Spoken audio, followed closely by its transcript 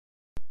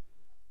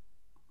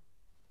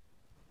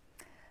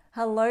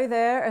Hello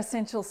there,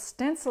 Essential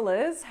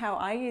Stencilers. How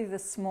are you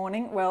this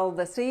morning? Well,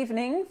 this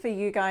evening for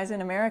you guys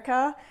in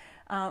America.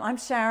 I'm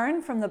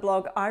Sharon from the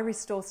blog I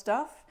Restore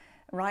Stuff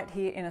right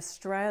here in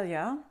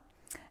Australia.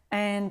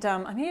 And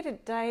I'm here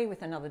today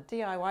with another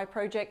DIY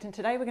project. And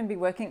today we're going to be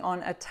working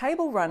on a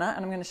table runner.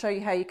 And I'm going to show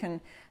you how you can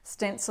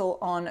stencil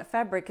on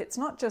fabric. It's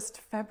not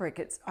just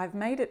fabric. I've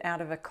made it out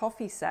of a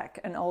coffee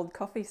sack, an old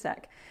coffee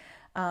sack.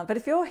 But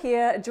if you're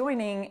here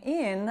joining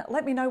in,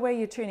 let me know where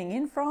you're tuning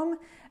in from.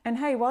 And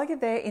hey, while you're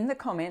there in the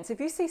comments, if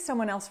you see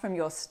someone else from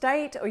your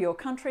state or your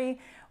country,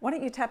 why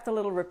don't you tap the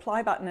little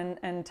reply button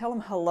and tell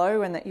them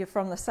hello and that you're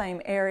from the same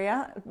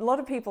area. A lot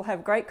of people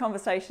have great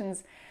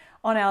conversations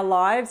on our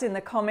lives in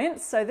the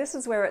comments, so this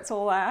is where it's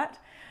all at.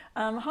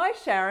 Hi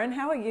Sharon,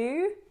 how are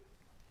you?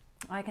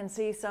 I can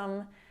see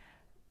some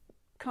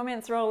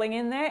comments rolling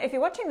in there. If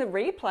you're watching the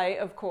replay,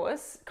 of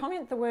course,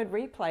 comment the word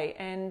replay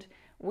and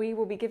we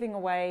will be giving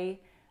away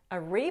a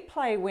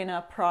replay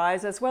winner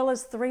prize as well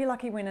as 3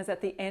 lucky winners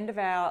at the end of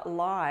our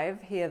live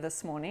here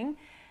this morning.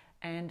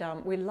 And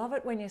we love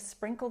it when you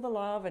sprinkle the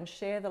love and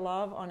share the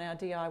love on our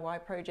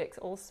DIY projects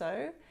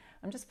also.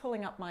 I'm just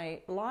pulling up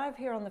my live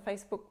here on the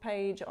Facebook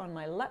page on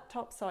my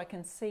laptop so I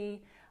can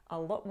see a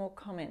lot more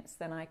comments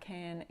than I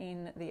can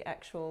in the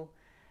actual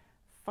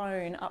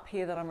phone up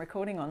here that I'm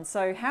recording on.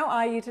 So how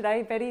are you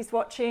today? Betty's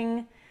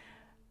watching.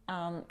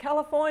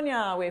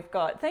 California we've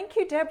got. Thank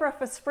you, Deborah,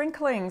 for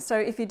sprinkling. So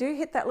if you do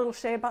hit that little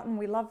share button,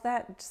 we love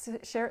that.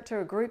 Just share it to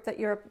a group that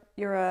you're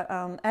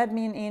a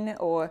admin in,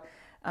 or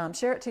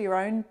share it to your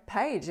own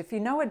page. If you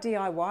know a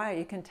DIY,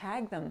 you can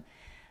tag them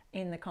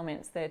in the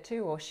comments there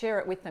too, or share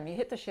it with them. You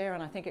hit the share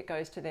and I think it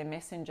goes to their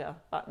messenger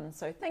button.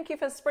 So thank you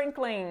for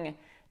sprinkling,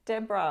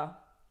 Deborah.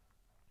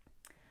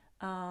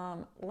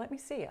 Let me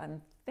see.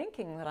 I'm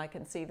thinking that I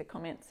can see the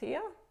comments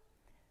here.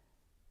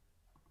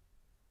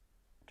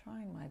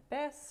 Trying my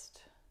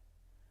best.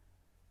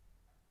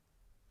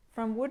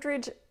 From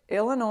Woodridge,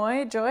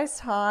 Illinois, Joyce,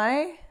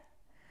 hi.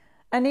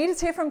 Anita's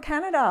here from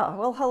Canada.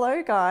 Well,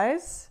 hello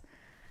guys.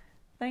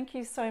 Thank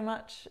you so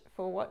much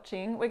for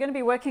watching. We're going to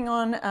be working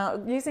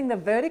on using the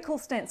vertical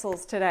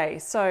stencils today.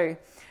 So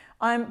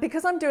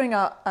because I'm doing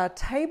a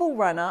table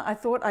runner, I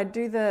thought I'd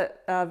do the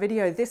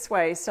video this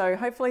way. So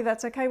hopefully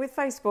that's okay with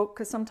Facebook,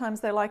 because sometimes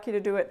they like you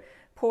to do it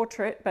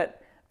portrait,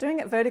 but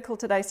doing it vertical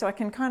today so I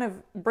can kind of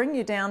bring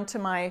you down to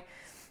my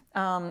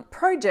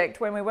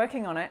project when we're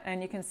working on it,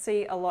 and you can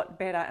see a lot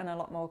better and a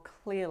lot more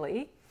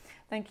clearly.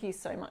 Thank you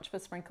so much for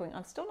sprinkling.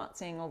 I'm still not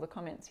seeing all the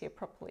comments here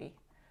properly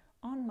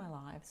on my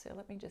live, so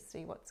let me just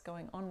see what's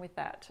going on with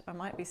that. I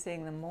might be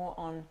seeing them more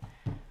on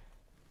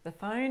the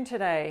phone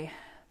today.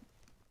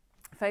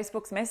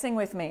 Facebook's messing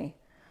with me.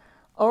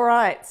 All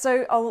right,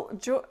 so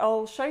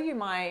I'll show you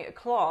my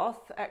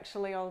cloth.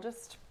 Actually, I'll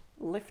just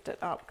lift it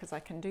up because I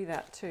can do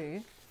that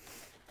too.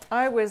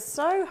 I was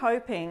so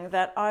hoping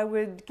that I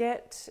would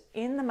get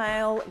in the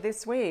mail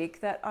this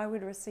week that I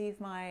would receive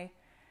my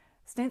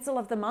Stencil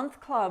of the Month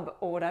Club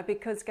order,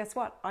 because guess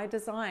what? I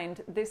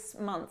designed this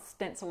month's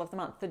Stencil of the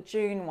Month, the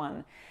June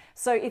one.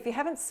 So if you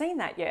haven't seen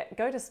that yet,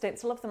 go to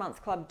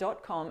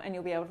stencilofthemonthclub.com and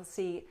you'll be able to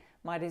see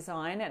my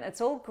design, and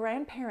it's all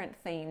grandparent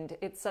themed.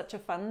 It's such a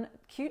fun,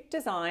 cute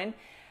design.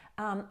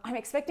 I'm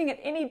expecting it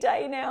any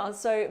day now,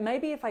 so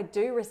maybe if I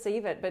do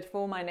receive it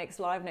before my next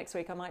live next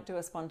week, I might do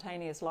a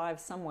spontaneous live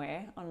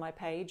somewhere on my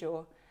page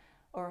or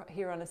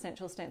here on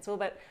Essential Stencil.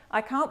 But I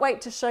can't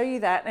wait to show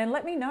you that, and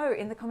let me know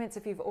in the comments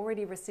if you've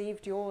already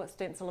received your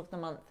Stencil of the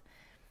Month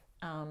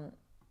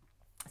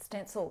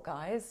stencil,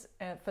 guys,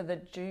 for the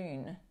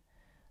June.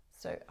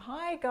 So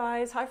hi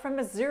guys, hi from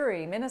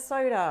Missouri,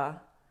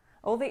 Minnesota.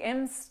 All the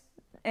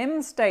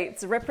M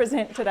states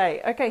represent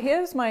today. Okay,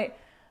 here's my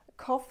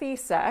coffee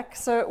sack.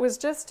 So it was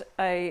just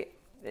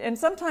and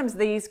sometimes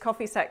these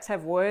coffee sacks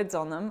have words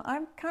on them.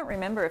 I can't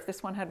remember if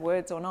this one had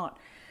words or not,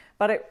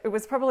 but it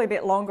was probably a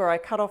bit longer. I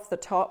cut off the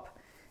top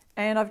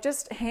and I've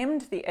just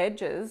hemmed the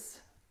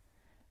edges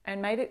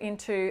and made it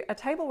into a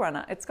table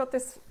runner. It's got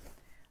this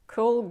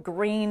cool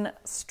green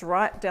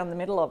stripe down the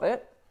middle of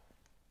it.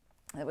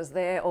 It was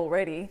there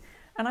already.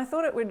 And I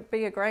thought it would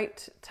be a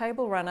great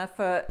table runner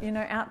for, you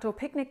know, outdoor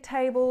picnic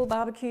table,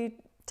 barbecue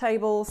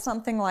table,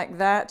 something like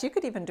that. You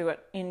could even do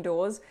it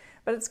indoors,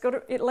 but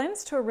it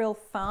lends to a real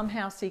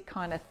farmhousey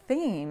kind of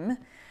theme.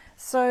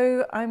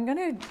 So I'm going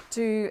to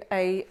do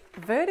a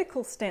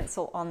vertical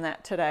stencil on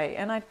that today,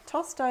 and I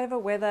tossed over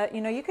whether,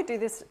 you know, you could do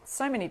this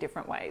so many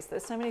different ways.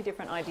 There's so many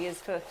different ideas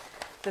for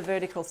the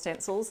vertical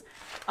stencils.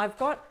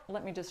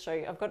 Let me just show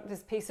you, I've got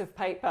this piece of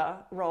paper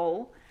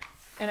roll,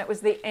 and it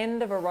was the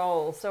end of a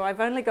roll, so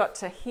I've only got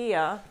to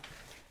here.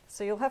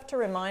 So you'll have to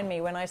remind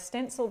me when I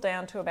stencil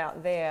down to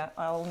about there,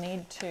 I'll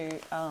need to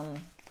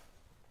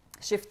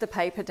shift the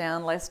paper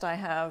down lest I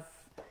have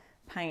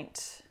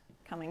paint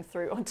coming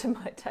through onto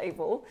my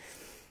table.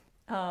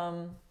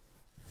 Donna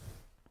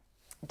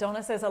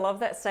says, I love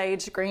that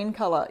sage green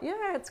color.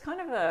 Yeah, it's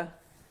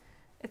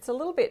it's a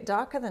little bit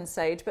darker than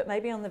sage, but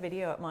maybe on the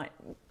video it might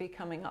be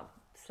coming up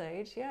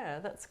Sage, yeah,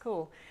 that's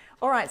cool.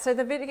 All right, so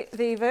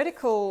the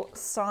vertical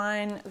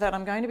sign that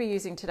I'm going to be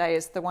using today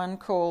is the one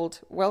called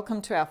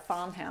Welcome to Our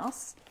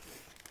Farmhouse.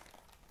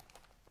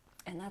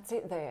 And that's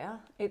it there.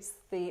 It's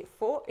a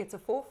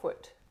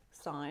 4-foot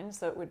sign,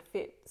 so it would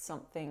fit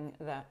something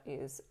that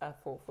is a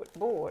 4-foot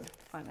board.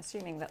 I'm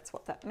assuming that's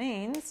what that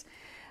means.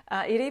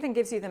 It even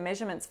gives you the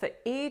measurements for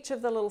each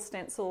of the little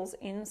stencils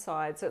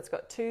inside. So it's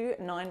got 2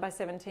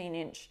 9x17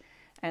 inch,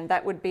 and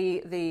that would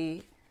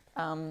be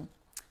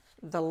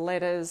the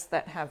letters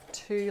that have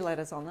 2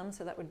 letters on them.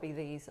 So that would be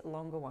these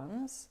longer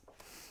ones.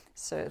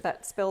 So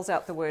that spells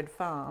out the word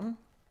farm.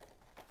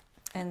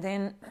 And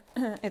then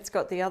it's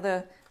got the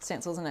other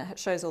stencils, and it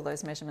shows all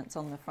those measurements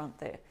on the front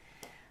there.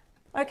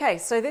 Okay,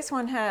 so this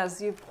one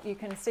has, you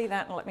can see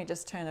that, and let me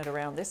just turn it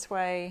around this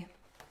way.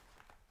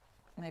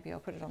 Maybe I'll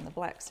put it on the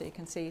black so you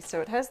can see. So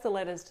it has the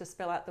letters to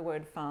spell out the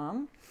word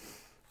farm,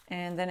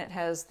 and then it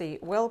has the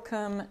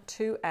welcome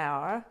to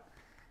our,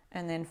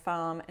 and then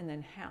farm, and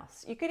then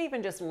house. You could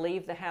even just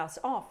leave the house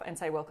off and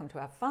say welcome to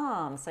our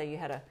farm, say you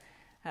had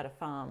a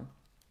farm.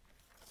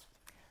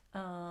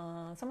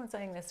 Someone's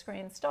saying their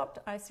screen stopped.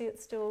 I see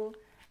it's still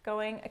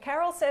going.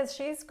 Carol says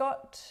she's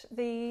got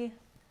the,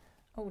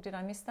 oh, did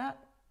I miss that?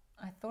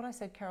 I thought I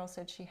said Carol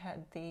said she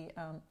had the,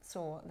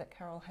 saw that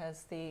Carol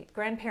has the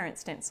grandparent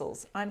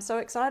stencils. I'm so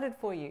excited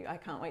for you. I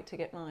can't wait to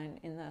get mine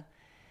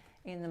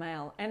in the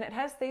mail. And it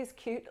has these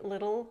cute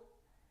little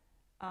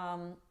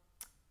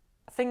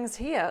things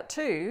here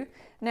too.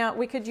 Now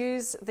we could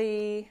use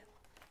the,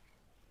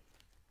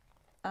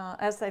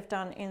 as they've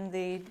done in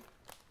the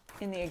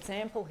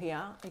example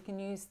here, you can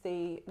use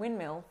the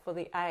windmill for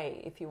the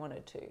A if you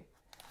wanted to.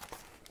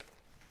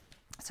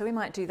 So we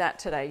might do that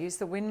today. Use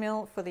the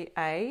windmill for the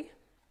A.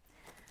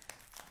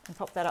 And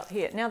pop that up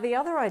here. Now the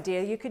other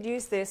idea, you could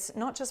use this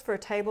not just for a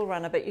table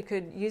runner, but you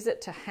could use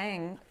it to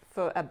hang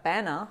for a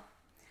banner.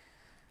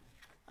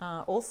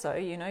 Also,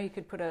 you know, you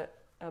could put a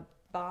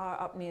bar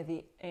up near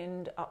the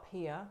end up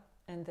here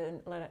and then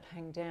let it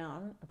hang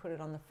down and put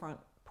it on the front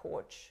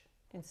porch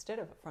instead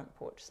of a front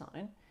porch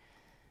sign.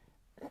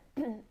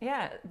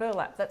 Yeah,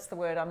 burlap, that's the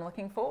word I'm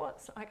looking for.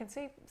 So I can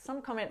see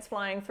some comments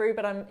flying through,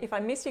 but if I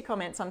miss your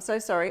comments, I'm so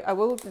sorry. I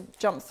will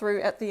jump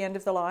through at the end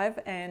of the live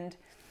and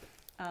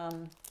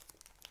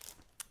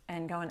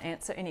go and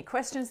answer any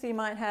questions that you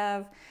might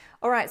have.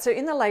 All right, so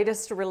in the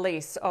latest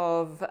release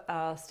of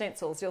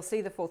stencils, you'll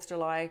see the 4th of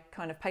July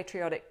kind of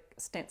patriotic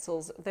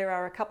stencils. There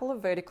are a couple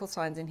of vertical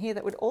signs in here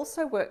that would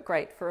also work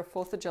great for a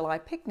 4th of July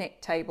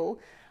picnic table,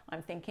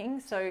 I'm thinking.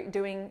 So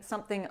doing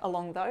something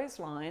along those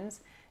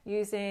lines,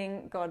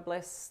 using God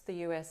Bless the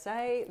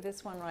USA,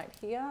 this one right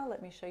here.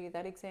 Let me show you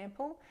that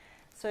example.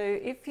 So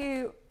if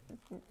you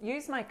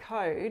use my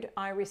code,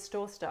 I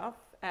restore stuff,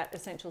 at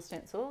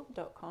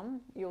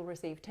essentialstencil.com, you'll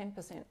receive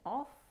 10%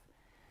 off.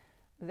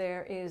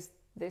 There is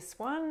this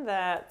one,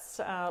 that's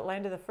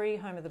Land of the Free,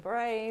 Home of the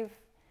Brave.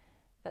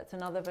 That's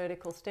another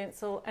vertical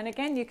stencil. And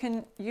again, you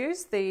can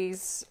use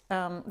these.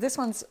 This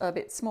one's a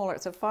bit smaller.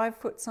 It's a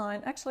 5-foot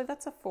sign. Actually,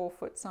 that's a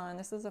 4-foot sign.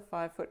 This is a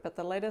 5-foot, but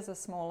the letters are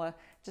smaller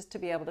just to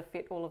be able to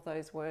fit all of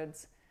those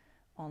words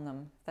on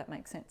them. If that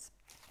makes sense.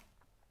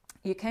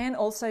 You can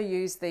also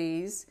use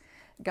these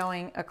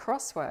going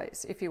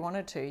acrossways if you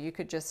wanted to. You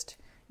could just,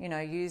 you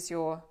know, use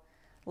your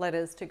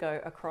letters to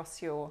go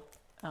across your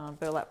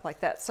burlap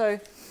like that. So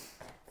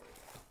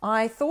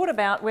I thought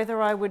about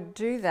whether I would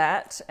do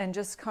that and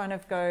just kind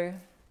of go,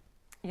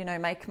 you know,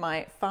 make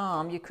my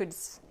farm. You could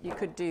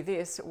do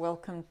this,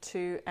 welcome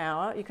to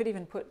our, you could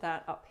even put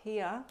that up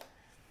here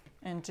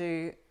and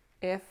do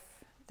F,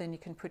 then you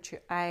can put your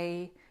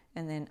A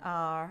and then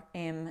R,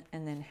 M,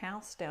 and then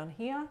house down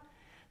here.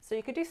 So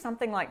you could do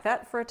something like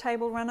that for a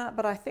table runner,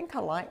 but I think I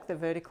like the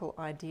vertical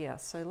idea.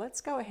 So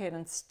let's go ahead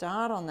and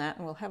start on that,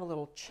 and we'll have a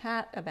little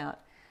chat about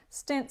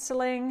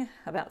stenciling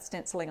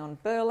on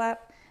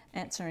burlap,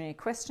 answer any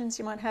questions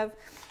you might have.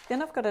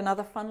 Then I've got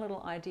another fun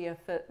little idea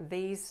for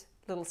these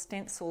little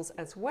stencils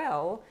as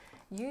well,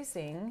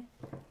 using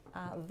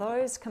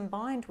those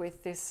combined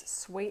with this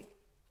sweet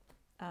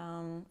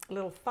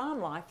little Farm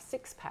Life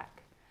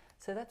 6-pack.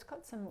 So that's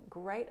got some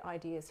great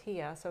ideas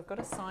here. So I've got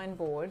a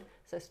signboard,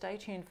 so stay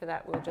tuned for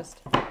that. We'll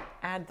just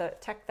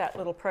tack that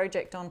little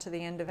project onto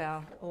the end of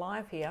our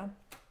live here.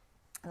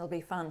 It'll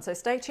be fun. So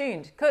stay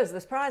tuned, because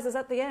the prize is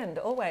at the end,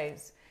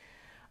 always.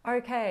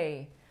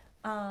 Okay,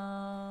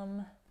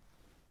 let's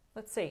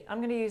see. I'm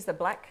going to use the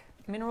black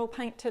mineral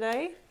paint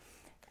today,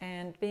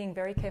 and being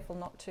very careful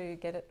not to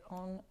get it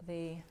on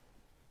the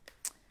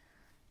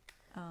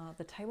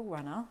table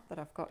runner that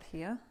I've got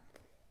here.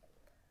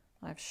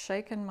 I've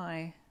shaken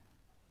my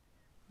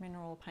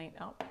mineral paint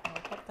up.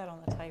 I'll put that on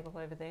the table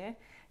over there.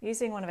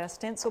 Using one of our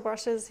stencil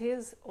brushes,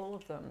 here's all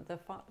of them,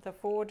 the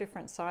 4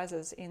 different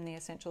sizes in the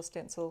Essential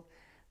Stencil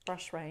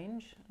brush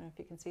range. I don't know if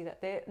you can see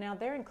that there. Now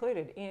they're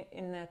included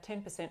in the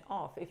 10%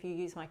 off if you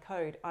use my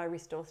code, I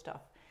restore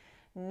stuff.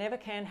 Never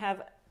can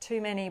have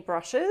too many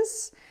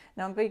brushes.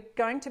 Now I'm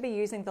going to be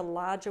using the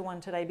larger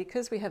one today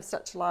because we have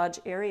such large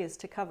areas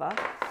to cover.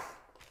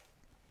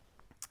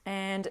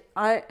 And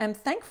I am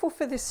thankful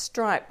for this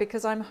stripe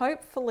because I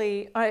hope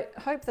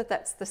that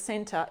that's the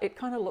center. It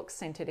kind of looks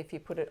centered if you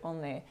put it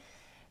on there.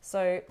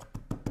 So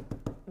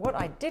what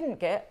I didn't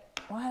get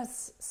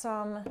was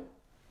some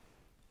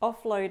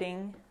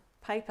offloading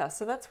paper.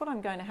 So that's what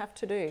I'm going to have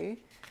to do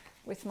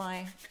with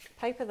my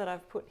paper that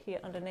I've put here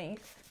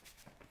underneath.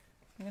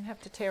 I'm going to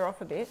have to tear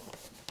off a bit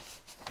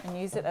and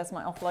use it as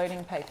my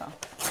offloading paper.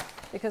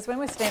 Because when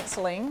we're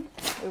stenciling,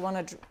 we want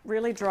a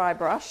really dry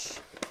brush.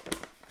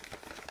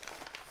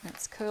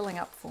 It's curling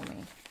up for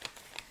me.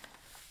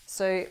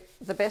 So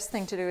the best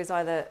thing to do is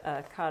either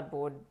a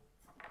cardboard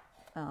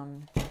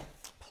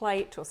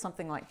plate or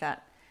something like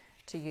that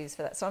to use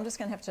for that. So I'm just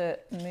going to have to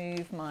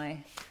move my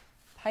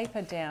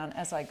paper down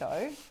as I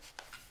go.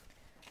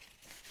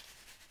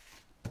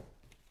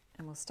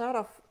 And we'll start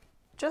off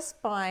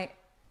just by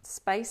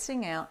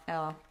spacing out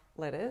our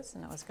letters.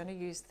 And I was going to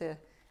use the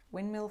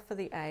windmill for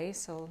the A,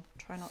 so I'll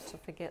try not to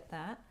forget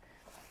that.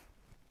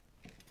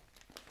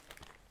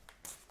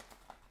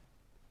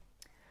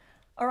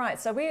 All right,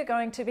 so we are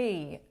going to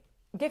be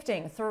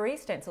gifting 3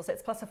 stencil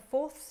sets plus a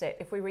 4th set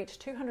if we reach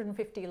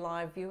 250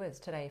 live viewers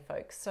today,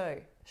 folks. So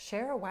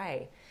share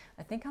away.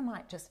 I think I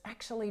might just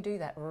actually do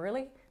that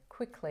really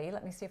quickly.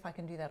 Let me see if I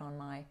can do that on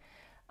my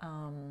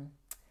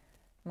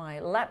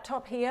my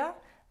laptop here.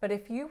 But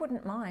if you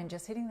wouldn't mind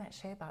just hitting that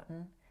share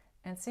button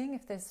and seeing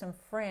if there's some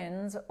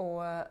friends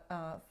or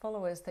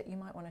followers that you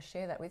might want to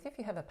share that with. If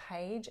you have a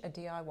page, a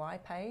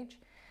DIY page,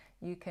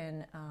 you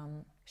can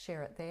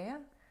share it there.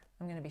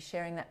 I'm going to be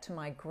sharing that to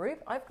my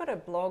group. I've got a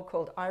blog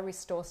called I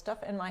Restore Stuff,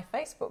 and my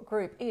Facebook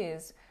group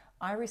is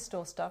I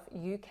Restore Stuff,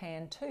 You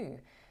Can Too.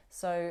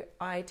 So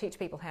I teach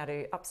people how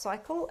to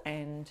upcycle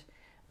and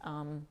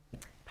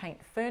paint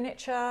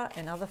furniture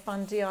and other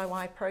fun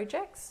DIY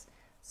projects.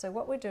 So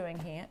what we're doing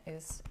here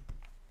is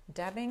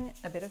dabbing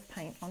a bit of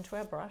paint onto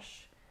our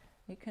brush.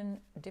 You can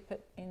dip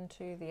it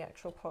into the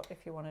actual pot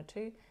if you wanted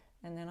to,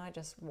 and then I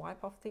just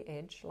wipe off the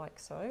edge like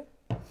so,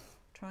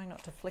 trying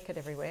not to flick it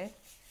everywhere.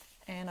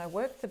 And I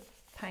work the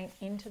paint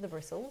into the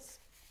bristles.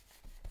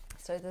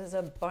 So there's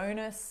a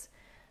bonus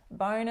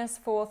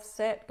 4th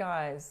set,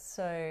 guys.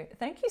 So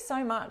thank you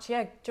so much.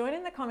 Yeah, join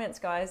in the comments,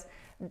 guys.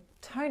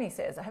 Tony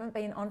says, I haven't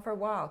been on for a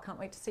while. Can't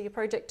wait to see your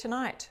project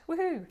tonight.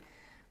 Woohoo.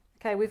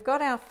 Okay, we've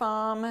got our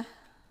farm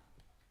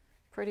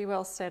pretty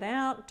well set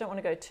out. Don't want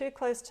to go too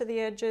close to the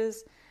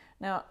edges.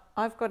 Now,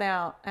 I've got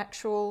our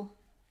actual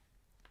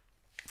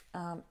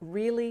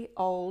really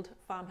old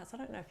farmhouse. I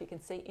don't know if you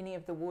can see any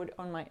of the wood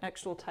on my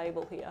actual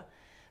table here,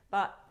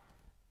 but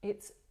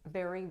it's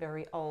very,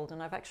 very old.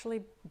 And I've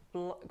actually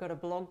got a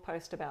blog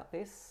post about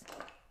this.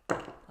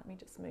 Let me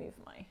just move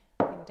my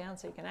thing down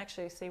so you can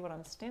actually see what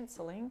I'm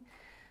stenciling.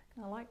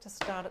 I like to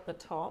start at the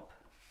top,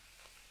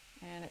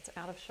 and it's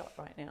out of shot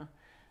right now.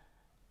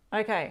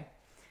 Okay,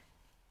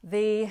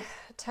 the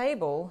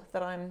table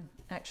that I'm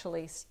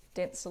actually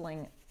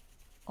stenciling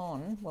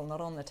on, well,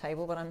 not on the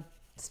table, but I'm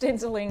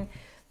stenciling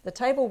the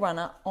table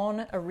runner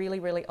on a really,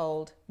 really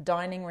old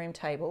dining room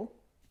table,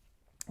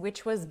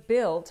 which was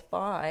built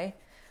by,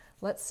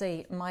 let's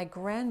see, my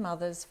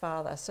grandmother's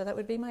father. So that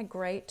would be my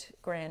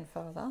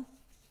great-grandfather.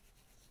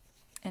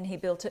 And he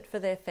built it for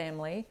their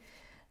family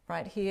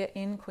right here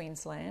in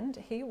Queensland.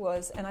 He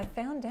was, and I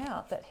found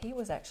out that he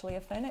was actually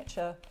a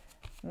furniture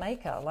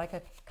maker, like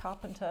a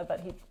carpenter, but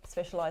he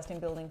specialized in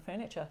building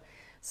furniture.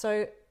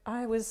 So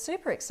I was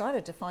super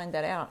excited to find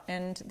that out.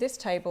 And this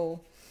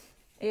table,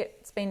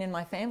 it's been in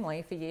my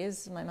family for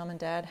years. My mum and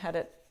dad had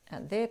it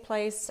at their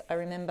place. I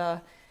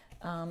remember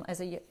as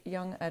a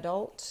young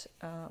adult,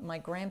 my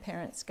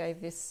grandparents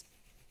gave this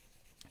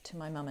to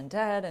my mum and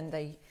dad,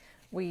 and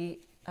we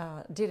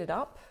did it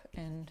up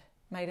and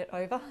made it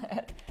over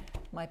at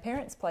my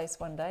parents' place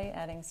one day,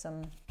 adding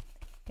some,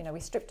 we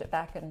stripped it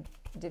back and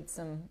did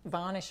some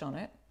varnish on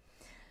it.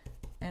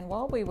 And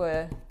while we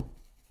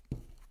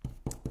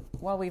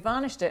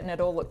varnished it and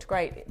it all looked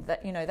great,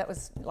 that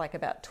was like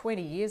about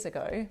 20 years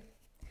ago.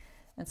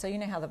 And so you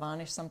know how the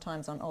varnish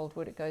sometimes on old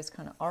wood, it goes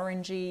kind of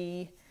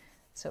orangey.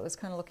 So it was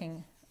kind of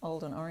looking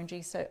old and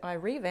orangey. So I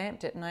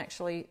revamped it and I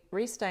actually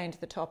restained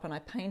the top and I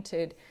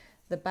painted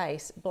the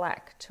base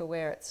black to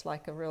where it's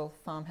like a real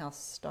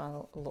farmhouse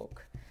style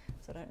look.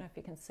 So I don't know if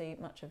you can see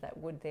much of that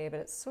wood there, but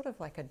it's sort of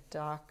like a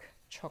dark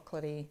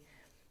chocolatey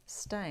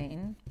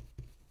stain.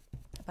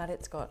 But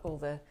it's got all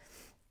the,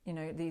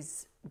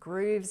 these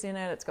grooves in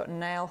it. It's got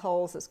nail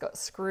holes. It's got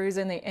screws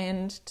in the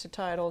end to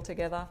tie it all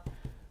together.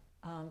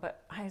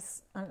 But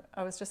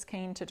I was just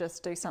keen to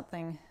just do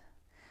something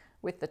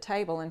with the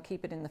table and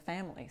keep it in the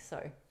family. So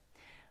I'll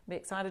be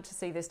excited to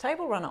see this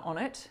table runner on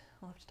it.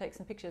 I'll have to take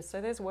some pictures. So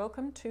there's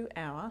welcome to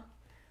our,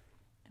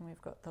 and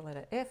we've got the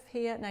letter F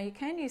here. Now you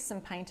can use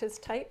some painter's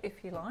tape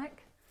if you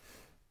like.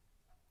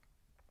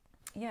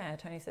 Yeah,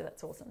 Tony said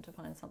that's awesome to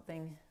find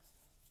something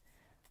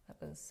that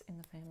was in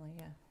the family,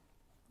 yeah.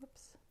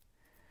 Whoops.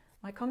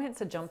 My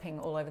comments are jumping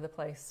all over the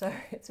place, so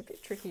it's a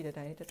bit tricky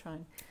today to try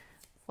and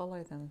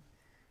follow them.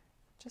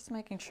 Just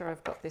making sure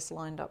I've got this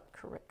lined up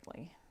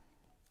correctly.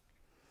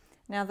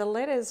 Now the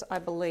letters, I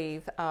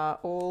believe, are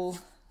all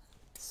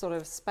sort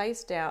of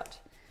spaced out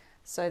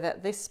so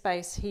that this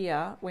space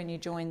here, when you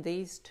join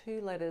these two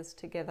letters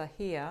together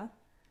here,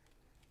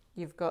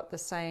 you've got the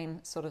same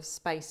sort of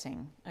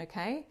spacing,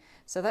 okay?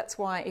 So that's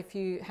why if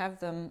you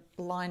have them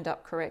lined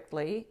up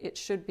correctly, it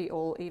should be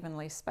all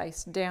evenly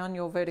spaced down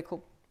your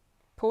vertical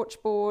porch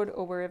board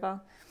or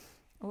wherever.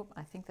 Oh,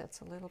 I think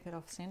that's a little bit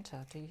off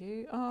center. Do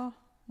you? Oh,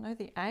 no,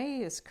 the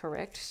A is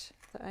correct.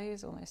 The A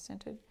is almost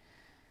centered.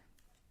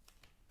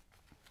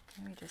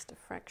 Maybe just a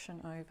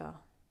fraction over.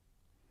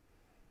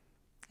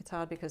 It's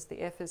hard because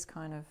the F is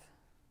kind of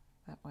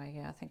that way.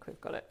 Yeah, I think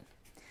we've got it.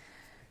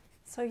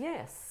 So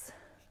yes.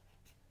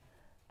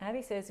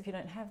 Abby says if you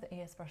don't have the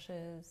ES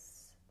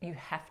brushes, you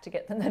have to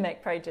get them. They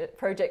make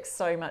projects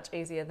so much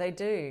easier. They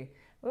do.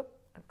 Whoop,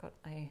 I've got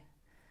a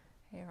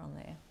hair on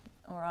there.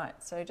 All right,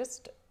 so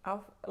just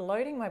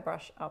loading my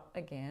brush up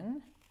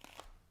again.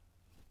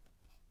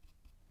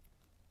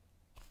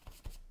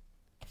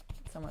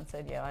 Someone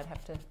said, yeah, I'd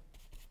have to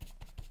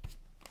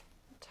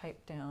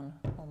tape down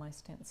all my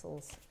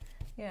stencils.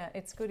 Yeah,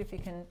 it's good if you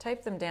can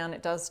tape them down.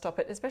 It does stop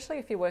it, especially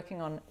if you're working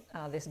on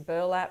this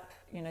burlap,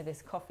 you know,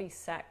 this coffee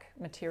sack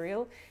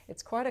material.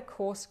 It's quite a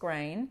coarse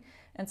grain.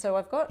 And so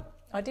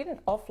I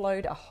didn't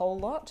offload a whole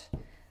lot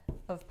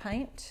of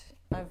paint.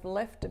 I've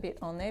left a bit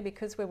on there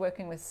because we're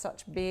working with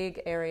such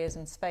big areas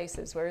and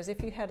spaces. Whereas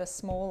if you had a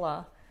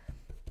smaller,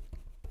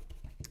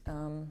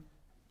 in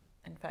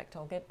fact,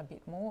 I'll get a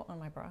bit more on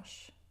my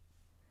brush.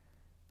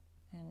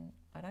 And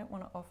I don't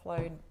want to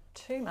offload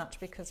too much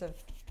because of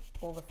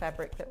all the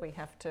fabric that we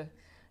have to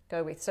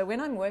go with. So when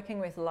I'm working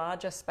with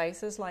larger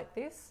spaces like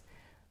this,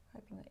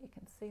 hoping that you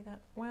can see that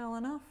well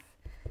enough,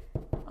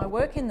 I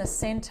work in the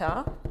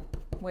center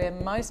where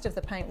most of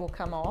the paint will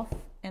come off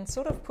and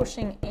sort of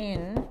pushing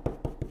in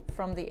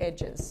from the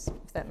edges,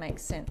 if that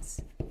makes sense.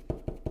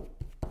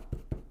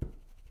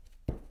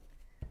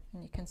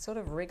 And you can sort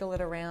of wriggle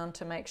it around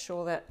to make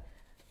sure that,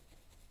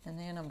 and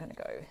then I'm going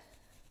to go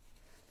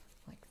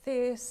like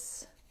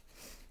this.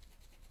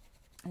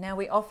 Now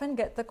we often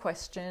get the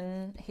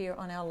question here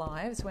on our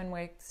lives when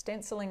we're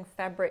stenciling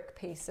fabric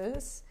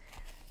pieces,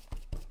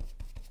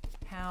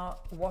 how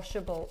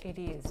washable it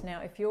is. Now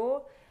if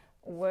you're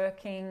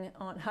working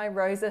on, hi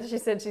Rosa, she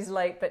said she's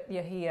late but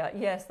you're here.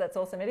 Yes, that's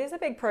awesome. It is a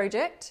big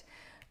project.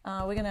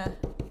 We're going to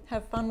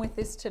have fun with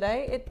this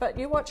today, but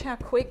you watch how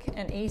quick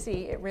and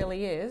easy it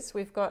really is.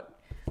 We've got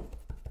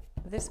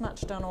this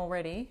much done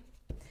already,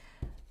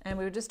 and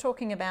we were just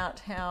talking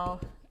about how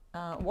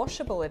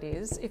washable it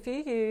is. If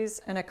you use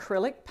an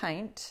acrylic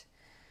paint,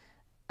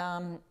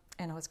 and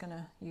I was going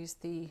to use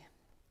the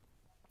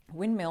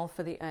windmill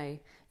for the A.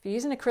 If you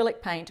use an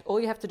acrylic paint, all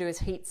you have to do is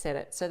heat set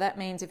it. So that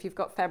means if you've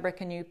got fabric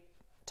and you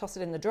toss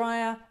it in the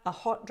dryer, a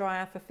hot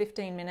dryer for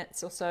 15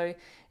 minutes or so,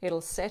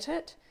 it'll set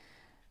it.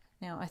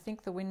 Now I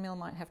think the windmill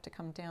might have to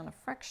come down a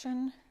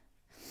fraction.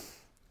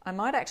 I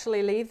might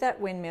actually leave that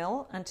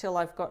windmill until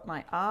I've got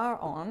my R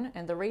on,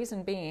 and the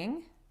reason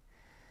being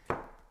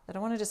that I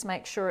want to just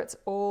make sure it's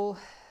all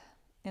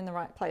in the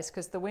right place,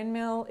 because the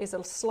windmill is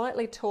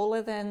slightly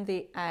taller than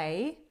the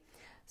A,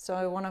 so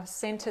I want to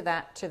center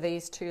that to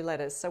these two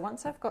letters. So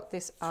once I've got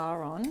this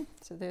R on,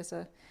 so there's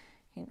a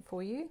hint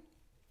for you.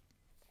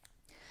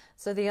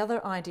 So the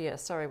other idea,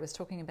 sorry, was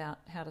talking about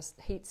how to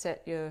heat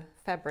set your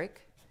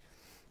fabric.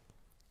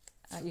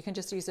 You can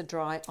just use a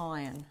dry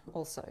iron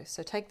also.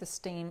 So take the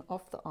steam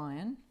off the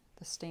iron,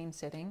 the steam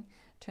setting,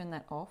 turn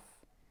that off,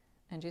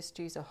 and just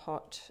use a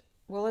hot,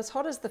 well, as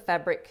hot as the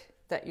fabric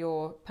that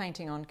you're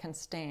painting on can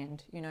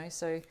stand, you know.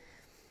 So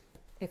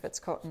if it's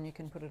cotton, you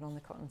can put it on the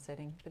cotton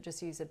setting, but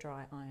just use a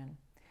dry iron.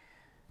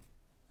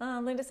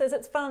 Linda says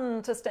it's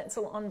fun to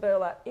stencil on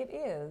burlap. It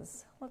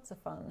is, lots of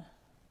fun.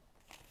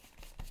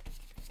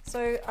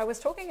 So I was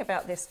talking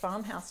about this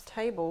farmhouse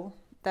table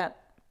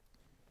that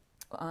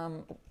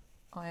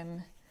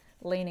I'm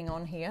leaning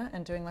on here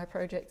and doing my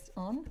projects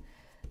on.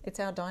 It's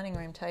our dining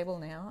room table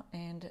now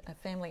and a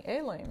family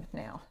heirloom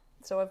now.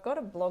 So I've got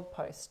a blog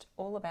post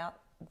all about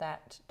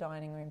that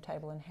dining room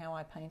table and how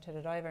I painted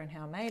it over and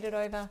how I made it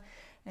over.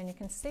 And you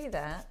can see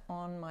that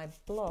on my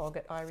blog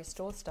at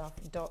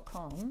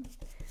irestorestuff.com.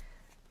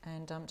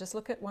 And just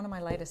look at one of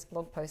my latest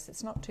blog posts.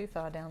 It's not too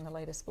far down the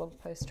latest blog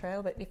post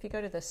trail, but if you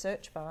go to the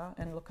search bar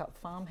and look up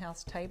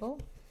farmhouse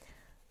table,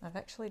 I've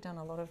actually done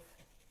a lot of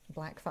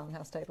black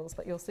farmhouse tables,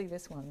 but you'll see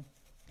this one,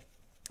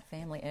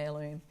 family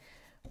heirloom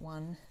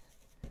one.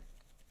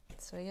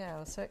 So yeah, I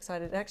was so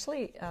excited.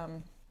 Actually,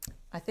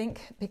 I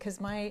think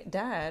because my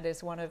dad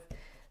is one of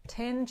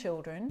 10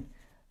 children,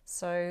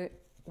 so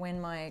when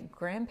my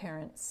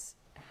grandparents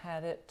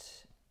had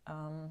it,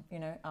 you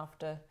know,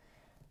 after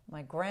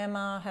my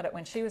grandma had it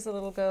when she was a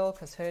little girl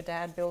because her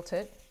dad built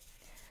it,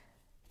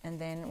 and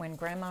then when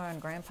grandma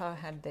and grandpa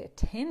had their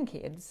 10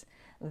 kids,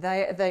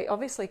 they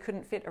obviously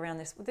couldn't fit around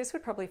this. This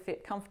would probably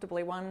fit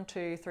comfortably 1,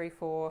 2, 3,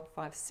 4,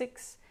 5,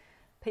 6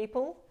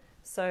 people.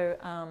 So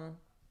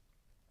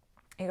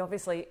it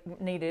obviously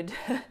needed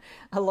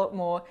a lot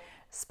more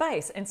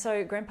space. And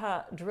so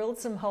Grandpa drilled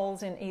some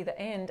holes in either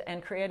end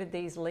and created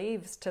these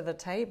leaves to the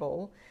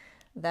table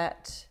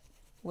that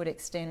would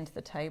extend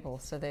the table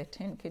so their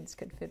 10 kids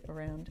could fit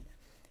around.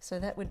 So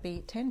that would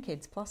be 10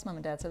 kids plus mum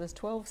and dad. So there's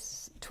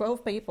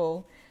 12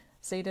 people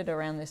seated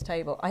around this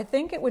table. I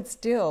think it would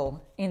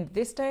still, in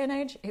this day and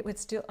age,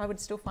 I would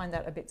still find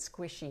that a bit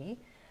squishy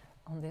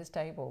on this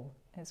table.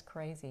 It's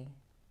crazy.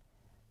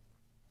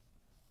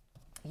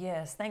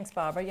 Yes, thanks,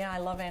 Barbara. Yeah, I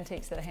love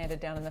antiques that are handed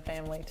down in the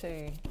family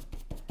too.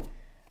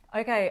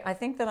 Okay, I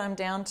think that I'm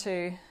down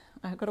to,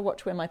 I've got to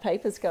watch where my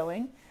paper's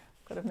going.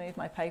 I've got to move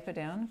my paper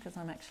down because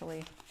I'm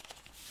actually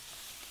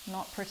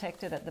not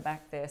protected at the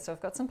back there. So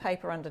I've got some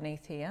paper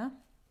underneath here.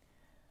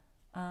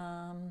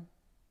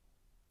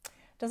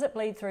 Does it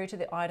bleed through to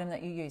the item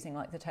that you're using,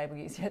 like the table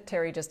you use?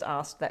 Terry just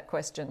asked that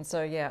question.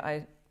 So yeah,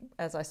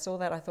 as I saw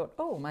that, I thought,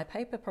 oh, my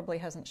paper probably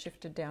hasn't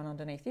shifted down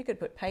underneath. You could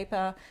put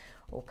paper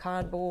or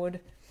cardboard,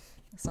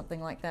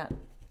 something like that.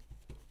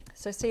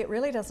 So see, it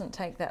really doesn't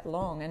take that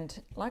long.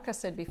 And like I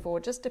said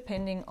before, just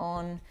depending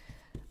on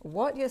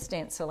what you're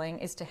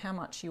stenciling as to how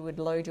much you would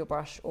load your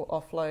brush or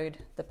offload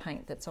the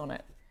paint that's on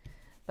it.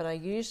 But I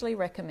usually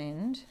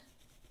recommend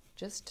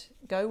just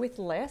go with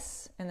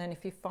less, and then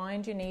if you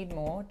find you need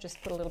more,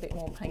 just put a little bit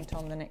more paint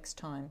on the next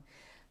time.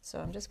 So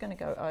I'm just going to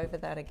go over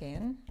that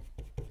again.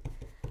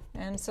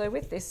 And so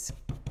with this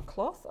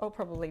cloth, I'll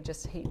probably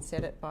just heat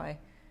set it by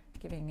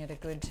giving it a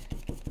good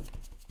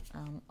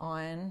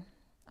iron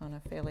on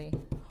a fairly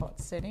hot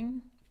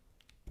setting,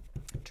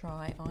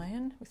 dry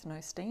iron with no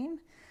steam.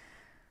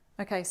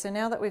 Okay, so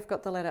now that we've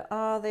got the letter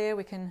R there,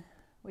 we can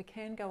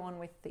go on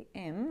with the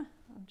M.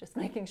 I'm just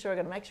making sure, I've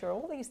got to make sure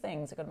all these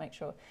things, I've got to make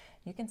sure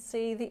you can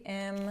see the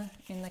M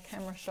in the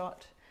camera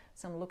shot.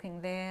 So I'm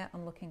looking there,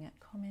 I'm looking at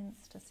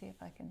comments to see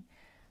if I can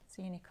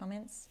see any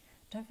comments.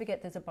 Don't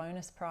forget there's a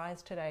bonus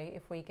prize today.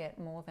 If we get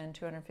more than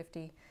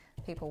 250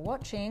 people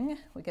watching,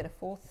 we get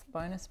a 4th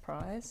bonus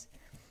prize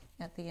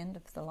at the end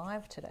of the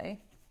live today.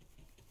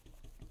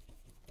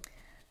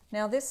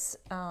 Now this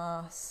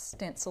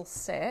stencil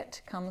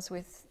set comes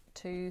with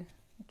 2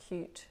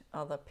 cute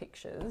other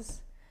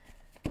pictures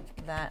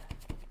that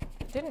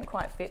didn't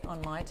quite fit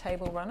on my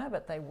table runner,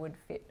 but they would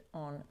fit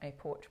on a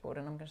porch board,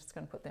 and I'm just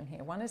going to put them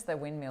here. One is the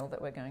windmill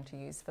that we're going to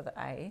use for the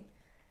A,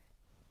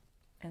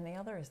 and the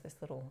other is this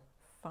little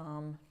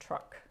farm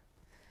truck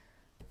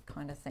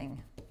kind of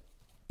thing.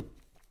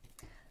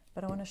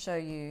 But I want to show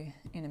you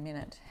in a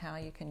minute how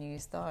you can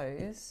use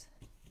those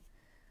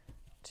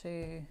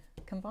to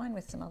combine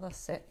with some other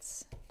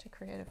sets to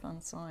create a fun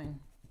sign,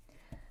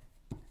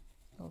 a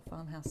little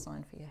farmhouse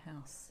sign for your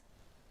house.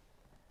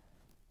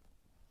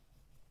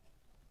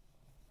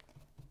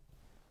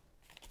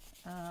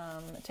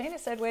 Tina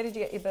said, where did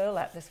you get your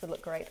burlap? This would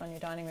look great on your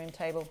dining room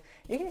table.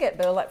 You can get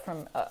burlap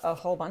from a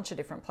whole bunch of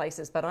different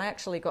places, but I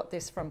actually got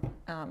this from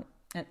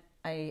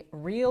a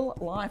real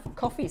life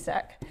coffee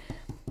sack.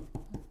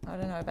 I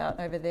don't know about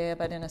over there,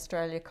 but in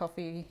Australia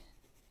coffee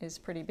is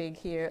pretty big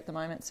here at the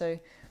moment, so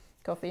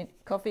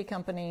coffee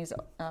companies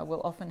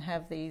will often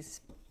have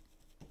these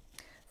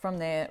from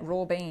their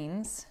raw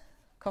beans,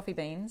 coffee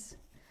beans,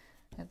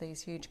 have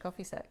these huge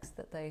coffee sacks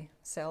that they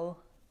sell.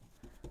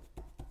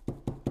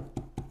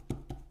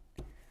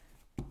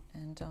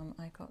 And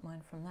I got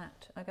mine from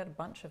that. I got a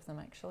bunch of them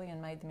actually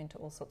and made them into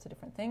all sorts of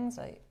different things.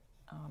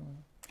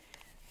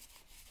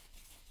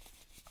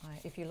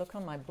 If you look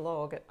on my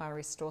blog at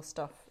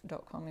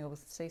irestorestuff.com, you'll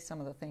see some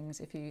of the things.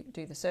 If you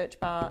do the search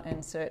bar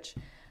and search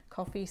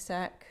coffee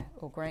sack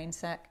or grain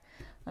sack,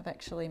 I've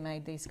actually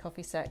made these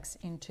coffee sacks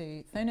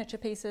into furniture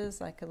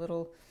pieces, like a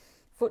little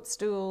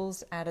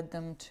footstools, added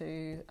them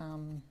to,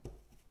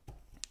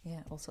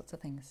 all sorts of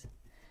things.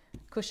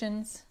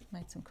 Cushions,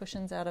 made some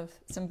cushions out of,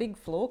 some big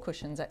floor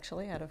cushions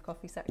actually, out of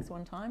coffee sacks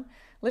one time.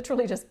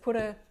 Literally just put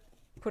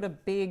a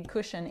big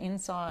cushion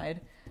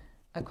inside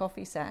a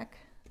coffee sack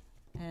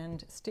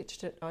and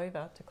stitched it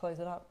over to close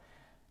it up,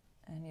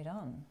 and you're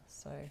done.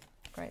 So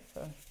great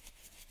for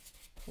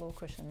floor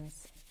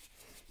cushions.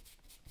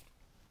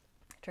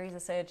 Teresa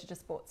said she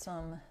just bought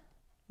some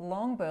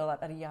long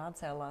burlap at a yard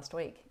sale last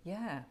week.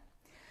 Yeah,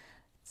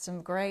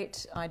 some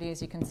great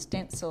ideas. You can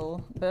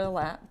stencil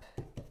burlap.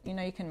 You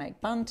know, you can make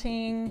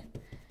bunting.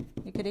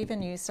 You could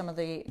even use some of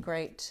the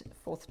great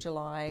 4th of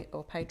July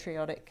or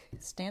patriotic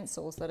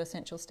stencils that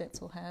Essential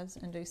Stencil has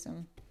and do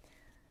some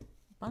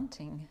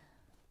bunting.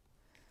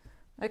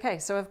 Okay,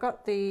 so I've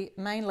got the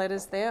main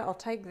letters there. I'll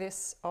take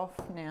this off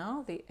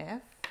now, the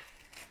F,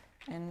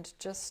 and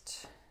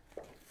just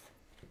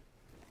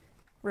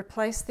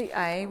replace the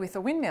A with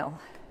a windmill.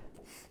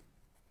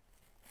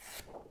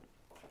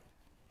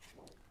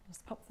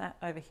 Just pop that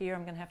over here.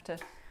 I'm going to have to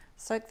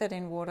soak that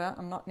in water.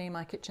 I'm not near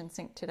my kitchen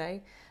sink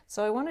today.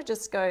 So I want to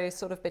just go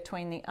sort of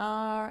between the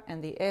R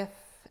and the F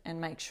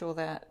and make sure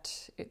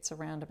that it's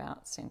around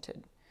about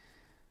centered.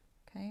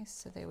 Okay,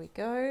 so there we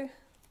go.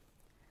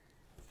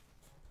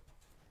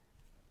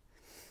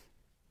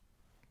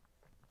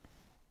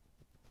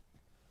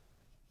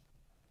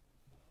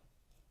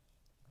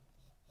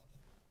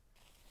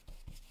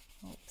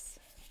 Oops.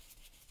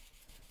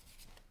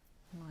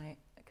 My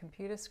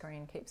computer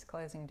screen keeps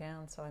closing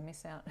down, so I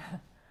miss out.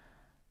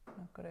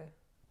 I've got to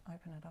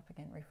open it up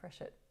again,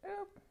 refresh it.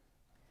 Oop.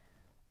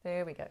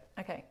 There we go.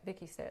 Okay,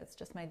 Vicky says,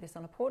 just made this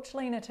on a porch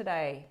leaner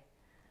today.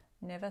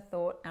 Never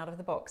thought out of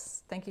the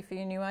box. Thank you for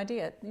your new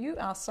idea. You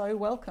are so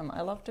welcome.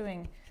 I love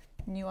doing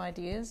new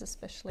ideas,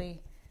 especially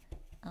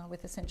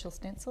with essential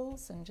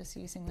stencils and just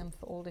using them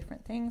for all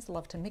different things.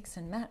 Love to mix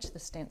and match the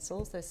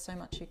stencils. There's so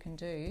much you can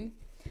do.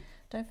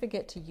 Don't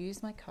forget to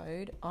use my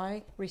code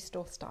I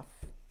Restore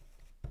Stuff,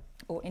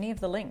 or any of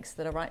the links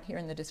that are right here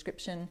in the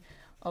description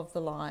of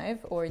the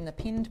live or in the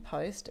pinned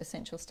post.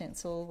 Essential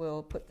Stencil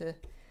will put the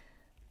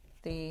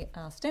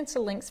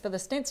stencil links for the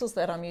stencils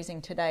that I'm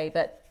using today,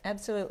 but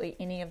absolutely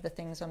any of the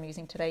things I'm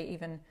using today,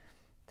 even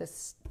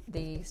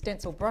the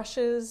stencil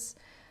brushes.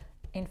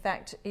 In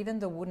fact, even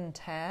the wooden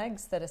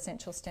tags that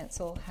Essential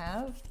Stencil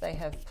have, they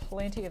have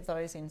plenty of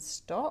those in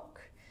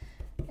stock,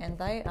 and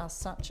they are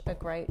such a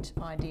great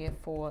idea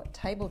for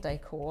table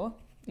decor,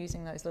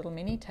 using those little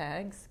mini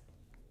tags.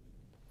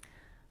 I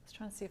was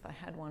trying to see if I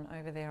had one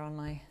over there on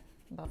my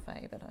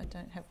buffet, but I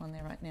don't have one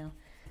there right now.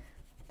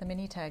 The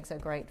mini tags are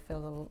great for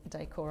little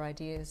decor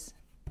ideas,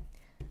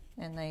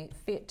 and they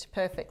fit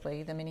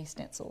perfectly the mini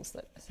stencils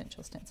that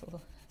Essential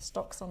Stencil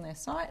stocks on their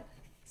site.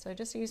 So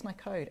just use my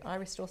code I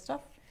Restore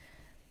Stuff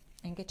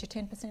and get your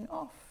 10%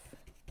 off.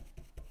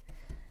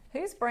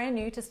 Who's brand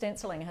new to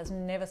stenciling, has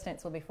never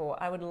stenciled before?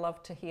 I would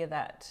love to hear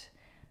that.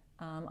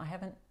 I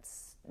haven't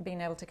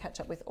been able to catch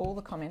up with all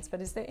the comments, but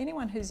is there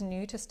anyone who's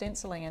new to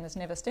stenciling and has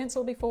never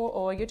stenciled before,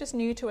 or you're just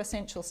new to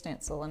Essential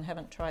Stencil and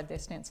haven't tried their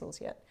stencils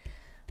yet?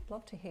 I'd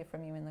love to hear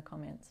from you in the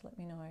comments. Let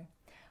me know.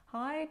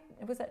 Hi,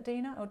 was that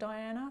Dina or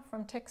Diana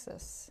from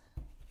Texas?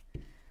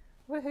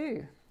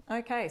 Woohoo.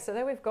 Okay, so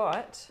there we've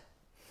got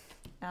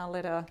our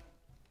letter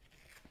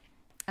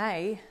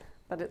A,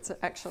 but it's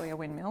actually a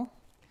windmill.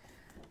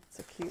 It's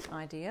a cute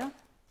idea.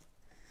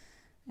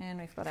 And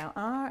we've got our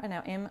R and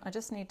our M. I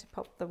just need to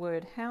pop the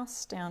word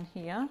house down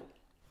here.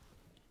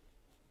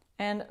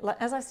 And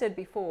as I said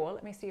before,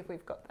 let me see if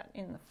we've got that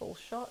in the full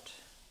shot.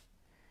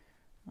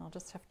 I'll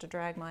just have to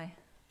drag my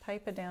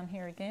paper down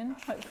here again.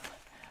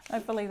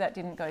 Hopefully that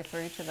didn't go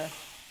through to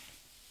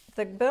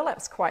the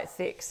burlap's quite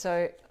thick,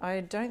 so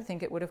I don't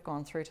think it would have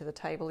gone through to the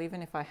table,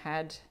 even if I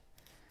had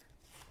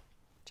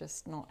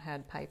just not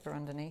had paper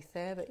underneath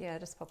there. But yeah,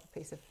 just pop a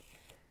piece of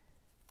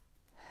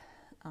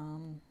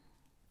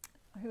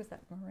who was that?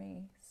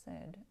 Marie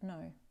said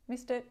no.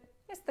 Missed it.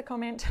 Missed the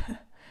comment.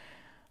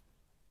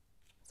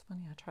 It's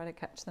funny, I try to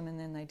catch them and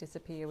then they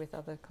disappear with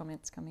other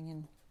comments coming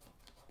in.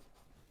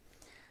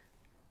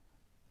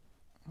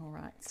 All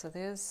right, so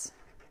there's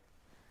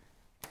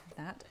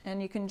that,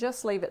 and you can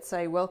just leave it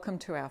say welcome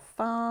to our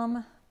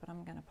farm, but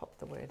I'm going to pop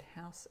the word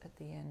house at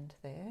the end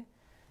there.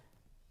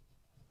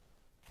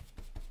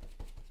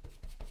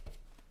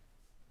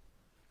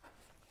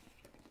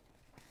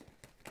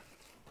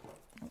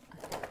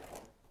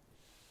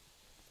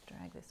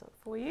 Drag this up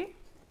for you.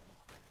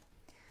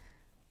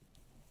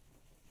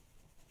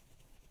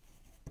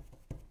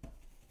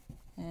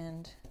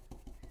 And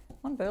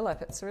on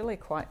burlap it's really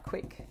quite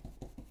quick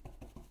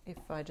if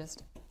I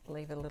just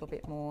leave a little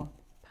bit more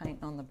paint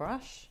on the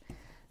brush,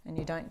 and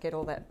you don't get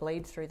all that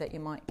bleed through that you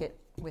might get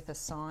with a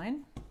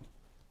sign.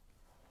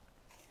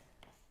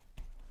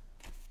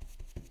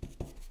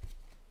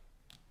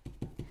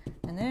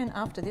 And then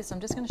after this, I'm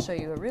just going to show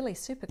you a really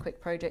super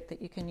quick project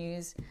that you can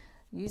use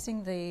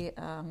using the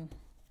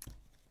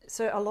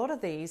so a lot of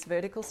these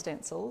vertical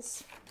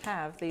stencils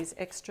have these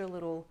extra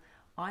little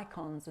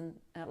icons, and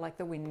like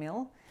the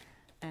windmill,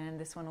 and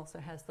this one also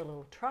has the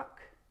little truck.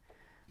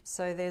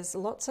 So there's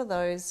lots of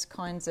those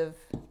kinds of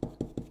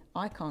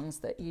icons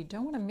that you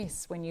don't want to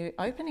miss when you're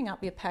opening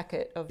up your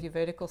packet of your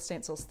vertical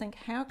stencils. Think,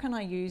 how can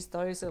I use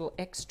those little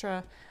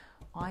extra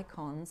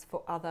icons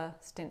for other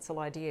stencil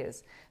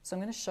ideas? So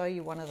I'm going to show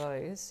you one of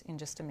those in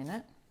just a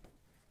minute.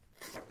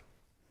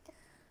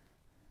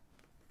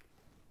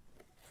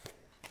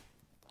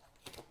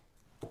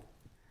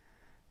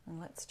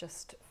 And let's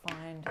just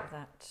find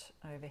that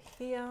over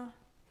here.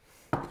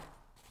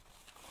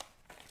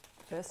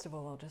 First of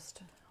all, I'll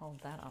just hold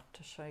that up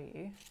to show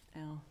you.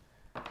 Now,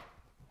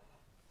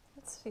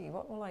 let's see,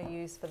 what will I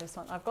use for this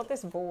one? I've got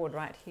this board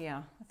right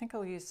here. I think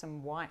I'll use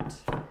some white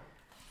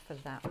for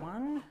that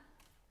one.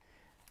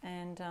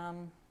 And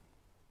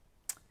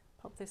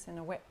pop this in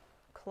a wet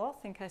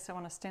cloth in case I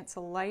want to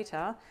stencil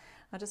later.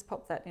 I just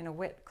pop that in a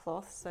wet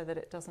cloth so that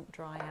it doesn't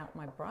dry out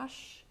my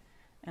brush.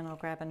 And I'll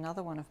grab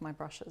another one of my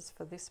brushes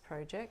for this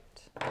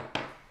project.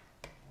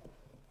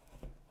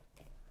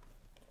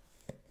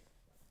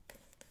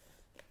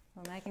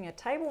 We're making a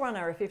table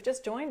runner. If you've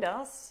just joined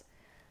us,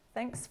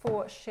 thanks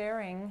for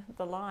sharing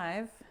the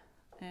live.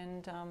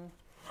 And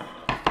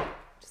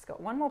just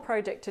got one more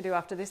project to do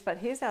after this, but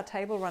here's our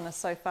table runner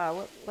so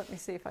far. Let me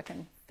see if I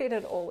can fit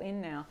it all in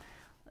now.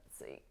 Let's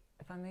see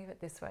if I move it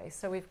this way.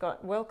 So we've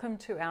got welcome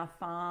to our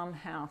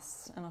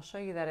farmhouse, and I'll show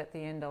you that at the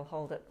end. I'll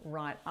hold it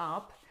right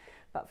up.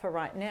 But for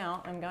right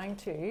now, I'm going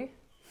to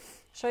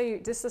show you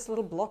just this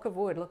little block of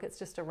wood. Look, it's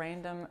just a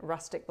random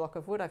rustic block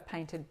of wood. I've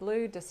painted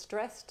blue,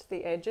 distressed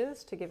the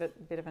edges to give it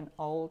a bit of an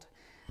old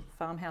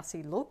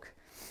farmhousey look.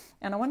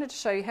 And I wanted to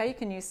show you how you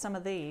can use some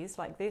of these,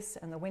 like this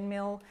and the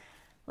windmill.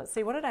 Let's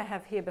see, what did I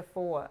have here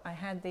before? I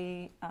had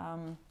the,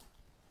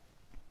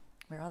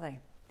 where are they?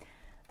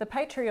 The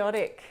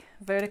patriotic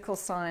vertical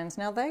signs.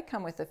 Now they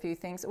come with a few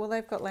things. Well,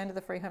 they've got Land of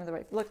the Free, Home of the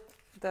Brave. Look,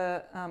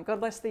 the God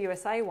Bless the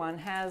USA one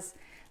has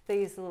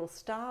these little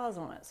stars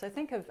on it. So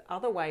think of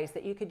other ways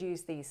that you could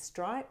use these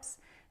stripes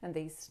and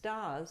these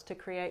stars to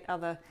create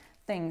other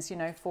things, you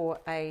know, for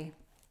a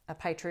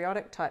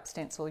patriotic type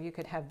stencil. You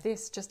could have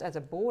this just as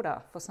a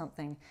border for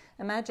something.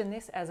 Imagine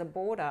this as a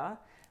border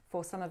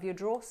for some of your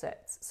drawer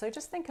sets. So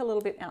just think a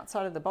little bit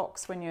outside of the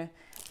box. When you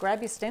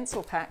grab your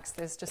stencil packs,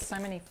 there's just so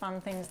many fun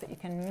things that you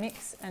can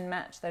mix and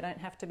match. They don't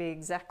have to be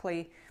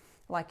exactly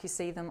like you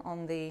see them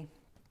on the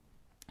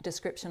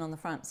description on the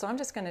front. So I'm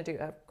just going to do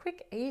a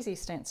quick easy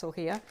stencil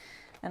here,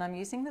 and I'm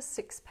using the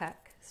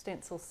 6-pack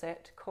stencil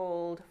set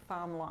called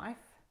Farm Life,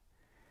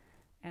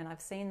 and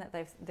I've seen that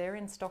they're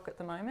in stock at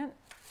the moment.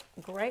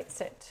 Great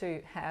set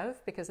to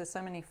have because there's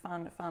so many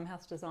fun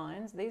farmhouse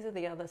designs. These are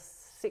the other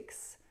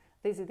 6,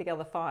 these are the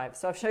other 5.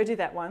 So I've showed you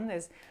that one.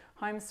 There's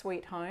Home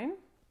Sweet Home,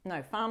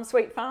 no, Farm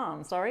Sweet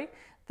Farm, sorry.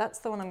 That's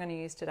the one I'm going to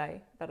use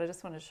today, but I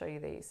just want to show you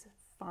these.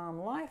 Farm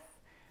Life,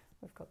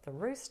 we've got the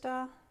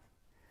rooster,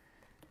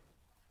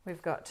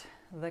 we've got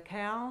the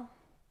cow,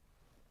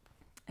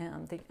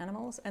 and the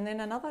animals, and then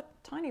another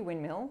tiny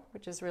windmill,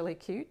 which is really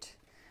cute,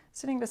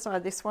 sitting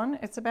beside this one.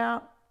 It's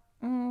about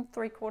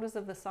 3/4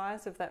 of the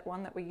size of that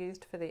one that we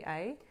used for the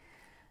A.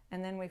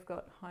 And then we've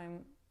got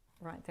home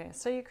right there.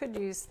 So you could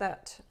use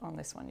that on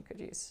this one. You could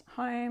use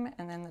home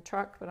and then the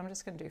truck, but I'm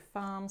just going to do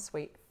Farm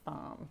Sweet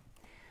Farm.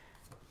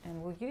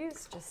 And we'll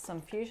use just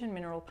some Fusion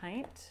Mineral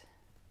Paint.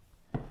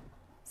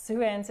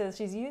 Sue Ann says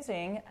she's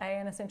using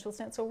an Essential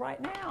Stencil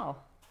right now.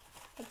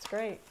 That's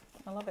great.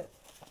 I love it.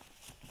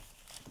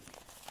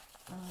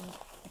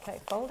 Okay,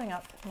 folding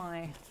up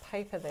my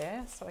paper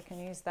there so I can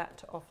use that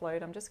to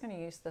offload. I'm just going to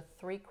use the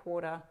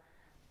 3/4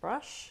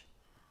 brush.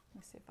 Let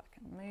me see if I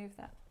can move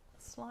that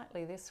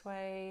slightly this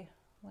way.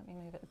 Let me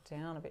move it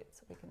down a bit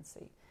so we can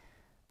see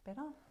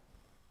better.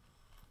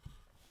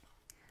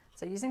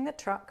 So using the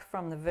truck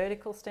from the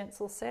vertical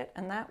stencil set,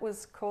 and that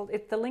was called,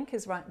 the link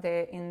is right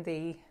there in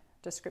the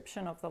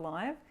description of the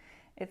live.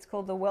 It's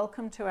called the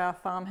Welcome to Our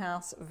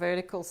Farmhouse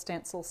Vertical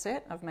Stencil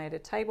Set. I've made a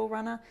table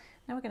runner.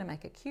 Now we're going to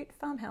make a cute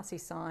farmhousey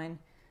sign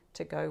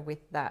to go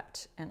with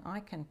that. And I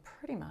can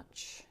pretty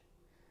much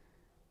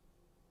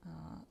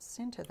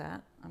center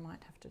that. I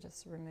might have to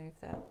just remove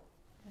that.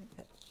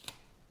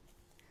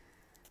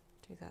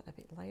 Do that a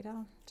bit later.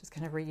 Just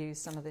going to reuse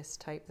some of this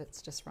tape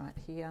that's just right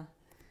here.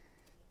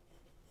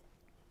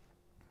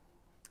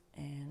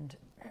 And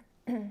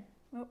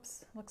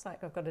oops, looks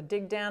like I've got to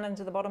dig down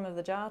into the bottom of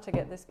the jar to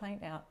get this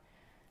paint out.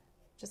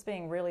 Just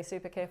being really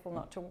super careful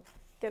not to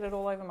get it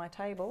all over my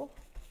table.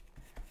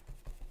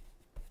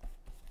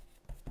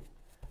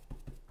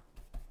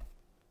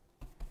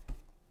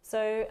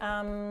 So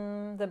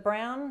the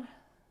brown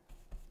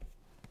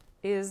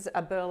is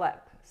a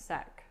burlap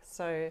sack.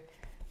 So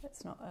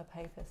it's not a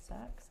paper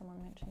sack.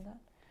 Someone mentioned that.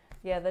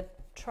 Yeah, the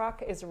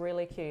truck is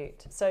really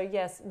cute. So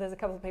yes, there's a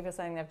couple of people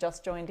saying they've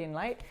just joined in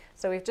late.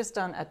 So we've just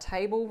done a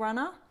table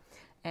runner.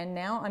 And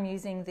now I'm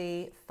using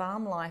the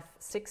Farm Life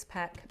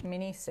 6-pack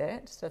mini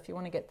set. So if you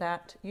want to get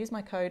that, use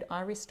my code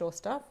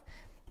IRestoreStuff,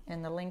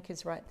 and the link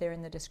is right there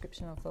in the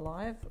description of the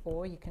live,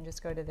 or you can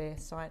just go to their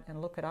site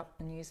and look it up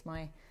and use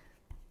my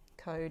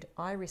code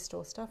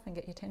IRestoreStuff and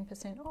get your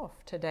 10%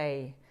 off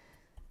today.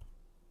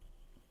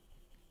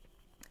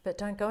 But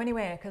don't go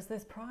anywhere because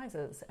there's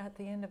prizes at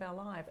the end of our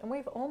live. And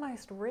we've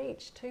almost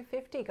reached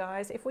 250,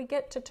 guys. If we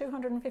get to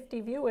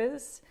 250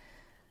 viewers,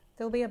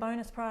 there'll be a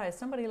bonus prize.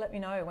 Somebody let me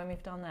know when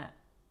we've done that.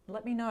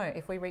 Let me know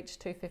if we reach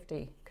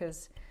 250,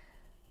 because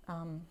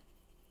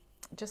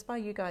just by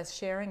you guys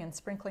sharing and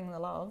sprinkling the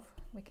love,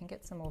 we can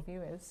get some more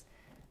viewers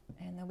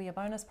and there'll be a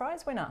bonus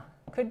prize winner.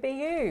 Could be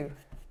you.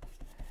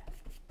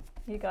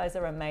 You guys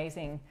are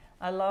amazing.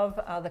 I love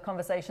the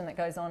conversation that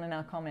goes on in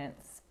our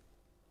comments.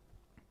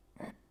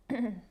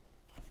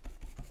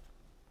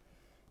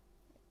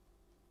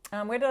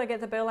 Where did I get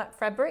the burlap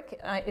fabric?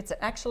 It's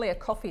actually a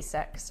coffee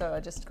sack, so I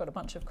just got a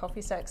bunch of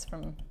coffee sacks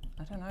from,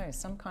 I don't know,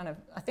 some kind of,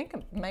 I think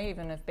it may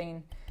even have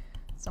been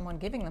someone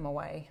giving them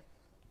away.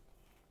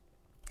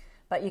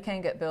 But you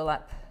can get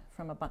burlap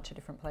from a bunch of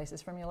different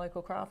places. From your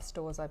local craft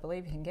stores, I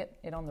believe you can get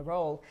it on the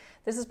roll.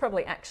 This is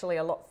probably actually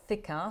a lot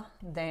thicker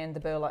than the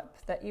burlap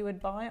that you would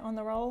buy on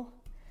the roll.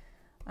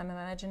 I'm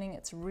imagining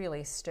it's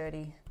really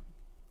sturdy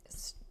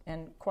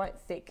and quite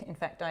thick. In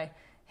fact, I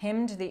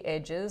hemmed the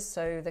edges,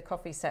 so the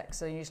coffee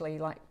sacks are usually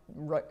like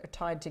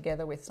tied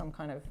together with some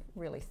kind of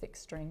really thick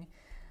string.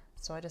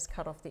 So I just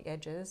cut off the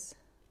edges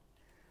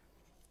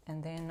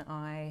and then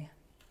I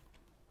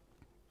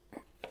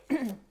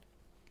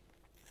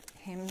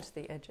hemmed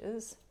the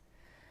edges.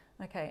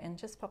 Okay, and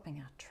just popping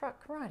our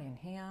truck right in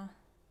here.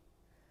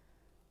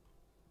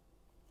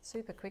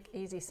 Super quick,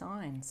 easy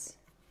signs,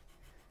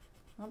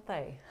 aren't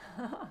they?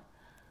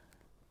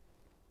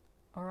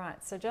 All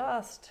right, so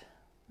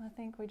I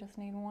think we just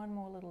need one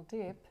more little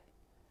dip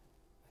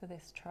for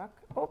this truck.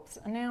 Oops,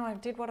 and now I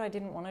did what I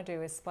didn't want to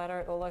do, is splatter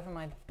it all over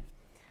my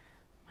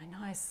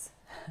nice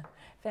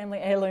family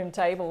heirloom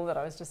table that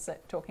I was just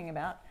talking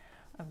about.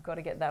 I've got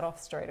to get that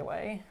off straight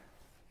away.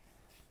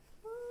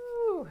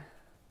 Woo.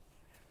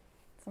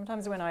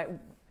 Sometimes when I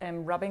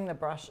am rubbing the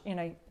brush, you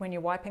know, when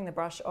you're wiping the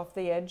brush off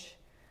the edge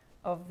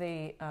of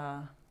the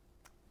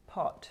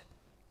pot,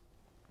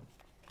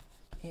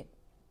 it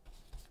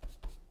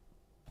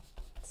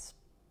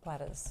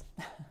splatters.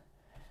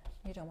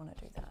 You don't want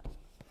to do that.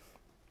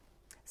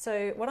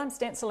 So what I'm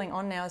stenciling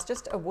on now is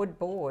just a wood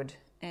board,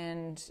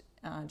 and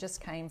just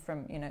came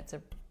from, you know, it's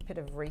a bit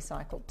of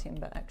recycled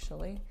timber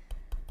actually,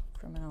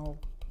 from an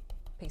old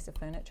piece of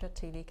furniture,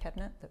 TV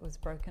cabinet that was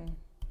broken.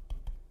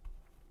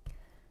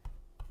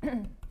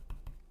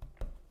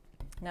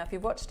 Now, if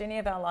you've watched any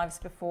of our lives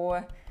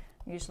before,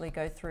 we usually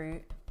go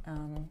through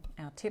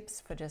our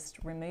tips for just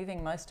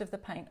removing most of the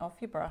paint off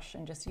your brush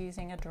and just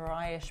using a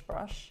dryish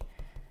brush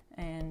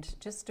and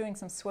just doing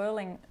some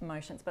swirling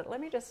motions. But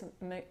let me just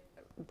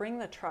bring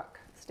the truck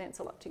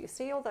stencil up to you.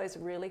 See all those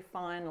really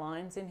fine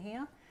lines in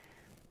here?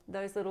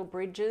 Those little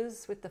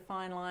bridges with the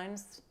fine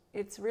lines.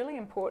 It's really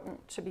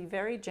important to be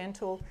very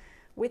gentle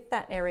with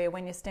that area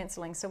when you're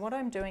stenciling. So what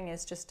I'm doing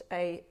is just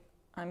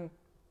I'm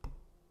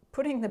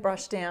putting the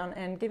brush down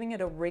and giving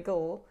it a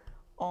wriggle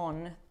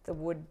on the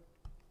wood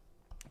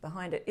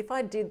behind it. If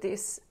I did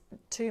this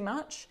too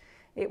much,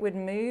 it would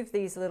move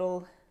these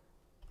little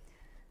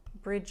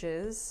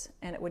bridges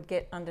and it would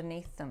get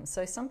underneath them.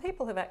 So some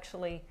people have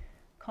actually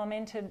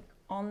commented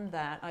on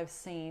that. I've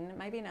seen,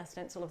 maybe in our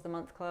Stencil of the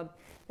Month Club,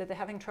 that they're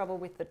having trouble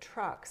with the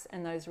trucks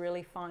and those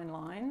really fine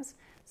lines.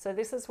 So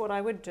this is what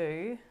I would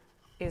do,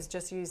 is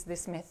just use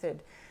this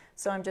method.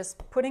 So I'm just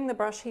putting the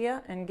brush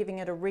here and giving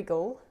it a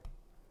wriggle.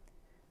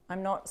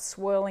 I'm not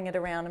swirling it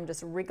around, I'm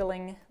just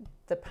wriggling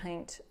the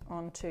paint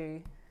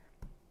onto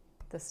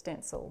the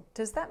stencil.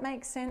 Does that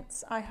make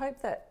sense? I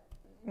hope that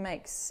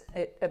makes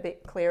it a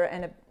bit clearer,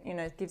 and you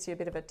know, gives you a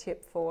bit of a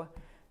tip for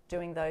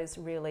doing those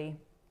really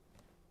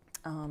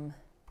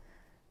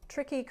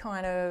tricky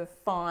kind of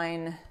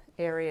fine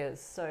areas.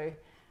 So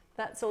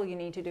that's all you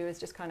need to do, is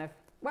just kind of,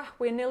 wow,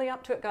 we're nearly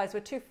up to it, guys.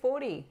 We're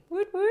 240,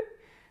 woot woot,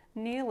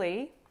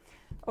 nearly.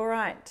 All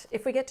right,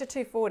 if we get to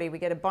 240, we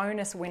get a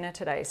bonus winner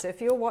today. So if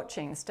you're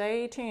watching,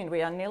 stay tuned.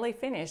 We are nearly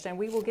finished, and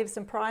we will give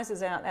some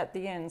prizes out at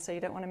the end, so you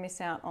don't want to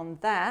miss out on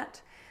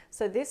that.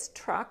 So this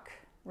truck,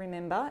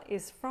 remember,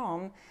 is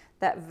from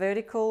that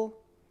vertical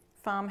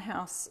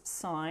farmhouse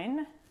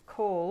sign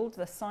called,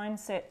 the sign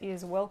set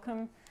is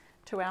 "Welcome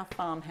to our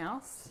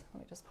farmhouse."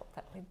 Let me just pop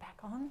that lid back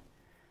on.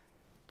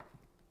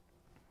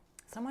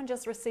 Someone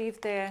just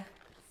received their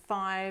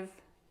 5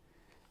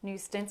 new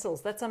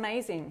stencils. That's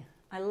amazing.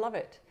 I love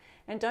it.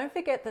 And don't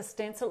forget the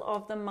Stencil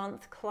of the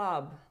Month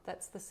Club.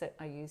 That's the set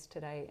I used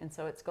today. And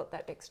so it's got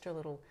that extra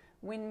little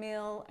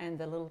windmill and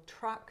the little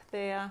truck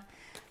there.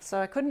 So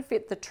I couldn't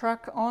fit the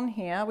truck on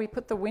here. We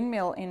put the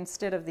windmill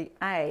instead of the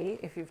A,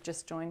 if you've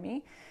just joined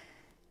me.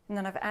 And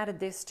then I've added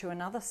this to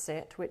another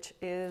set, which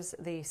is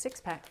the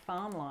 6-pack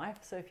Farm Life.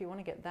 So if you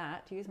want to get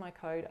that, use my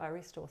code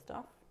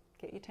IRestoreStuff.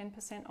 Get you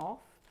 10% off.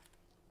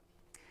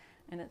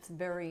 And it's a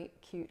very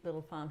cute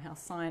little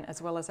farmhouse sign,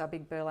 as well as our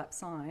big burlap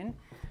sign.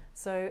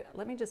 So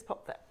let me just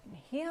pop that in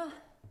here.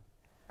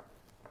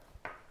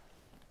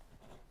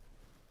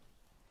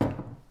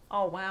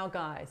 Oh wow,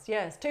 guys,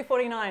 yes,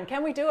 249.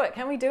 Can we do it?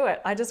 Can we do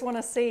it? I just want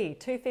to see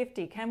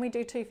 250. Can we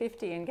do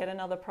 250 and get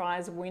another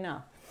prize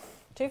winner?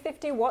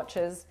 250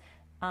 watches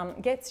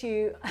gets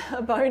you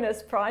a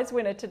bonus prize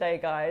winner today,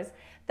 guys.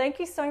 Thank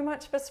you so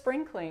much for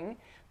sprinkling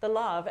the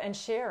love and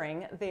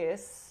sharing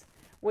this.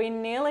 We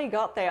nearly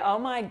got there. Oh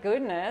my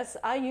goodness,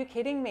 are you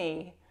kidding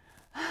me?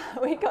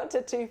 We got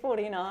to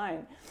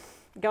 249.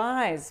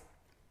 Guys,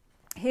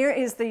 here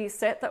is the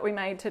set that we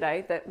made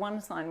today, that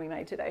one sign we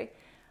made today.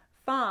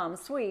 Farm,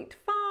 sweet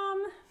farm.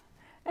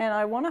 And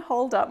I want to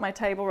hold up my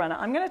table runner.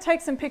 I'm going to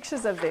take some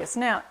pictures of this.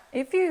 Now,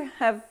 if you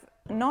have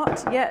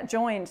not yet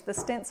joined the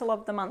Stencil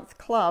of the Month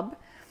Club,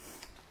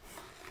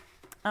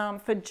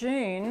 for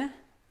June,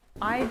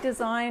 I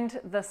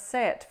designed the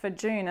set for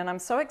June, and I'm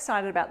so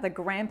excited about the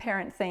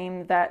grandparent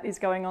theme that is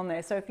going on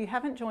there. So if you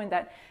haven't joined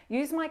that,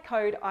 use my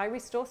code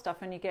IRestoreStuff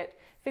and you get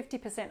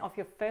 50% off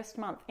your first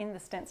month in the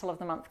Stencil of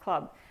the Month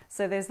Club.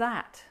 So there's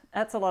that.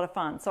 That's a lot of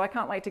fun. So I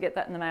can't wait to get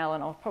that in the mail,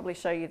 and I'll probably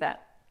show you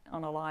that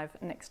on a live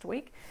next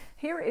week.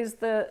 Here is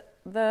the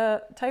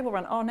table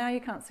run. Oh, now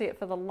you can't see it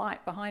for the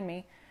light behind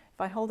me.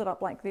 If I hold it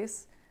up like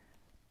this,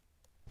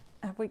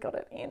 have we got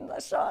it in the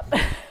shot?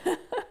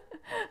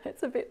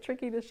 It's a bit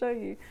tricky to show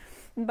you,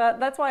 but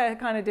that's why I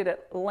kind of did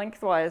it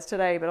lengthwise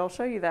today, but I'll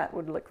show you that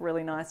would look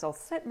really nice. I'll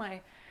set my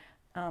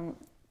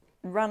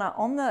runner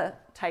on the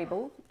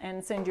table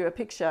and send you a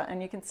picture,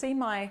 and you can see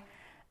my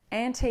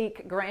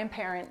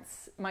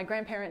grandparents'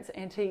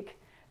 antique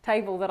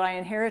table that I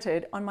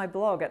inherited on my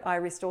blog at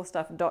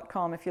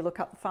irestorestuff.com. If you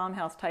look up the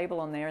farmhouse table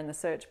on there in the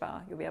search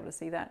bar, you'll be able to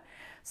see that.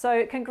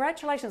 So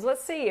congratulations.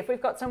 Let's see if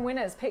we've got some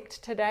winners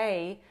picked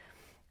today.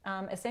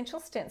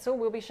 Essential Stencil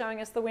will be showing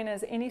us the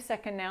winners any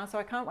second now, so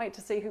I can't wait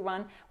to see who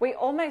won. We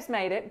almost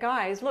made it,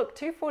 guys. Look,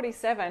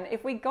 247.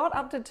 If we got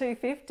up to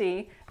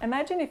 250,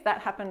 imagine if that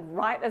happened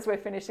right as we're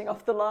finishing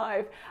off the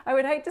live. I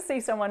would hate to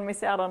see someone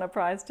miss out on a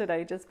prize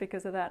today just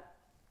because of that.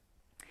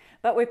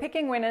 But we're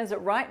picking winners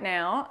right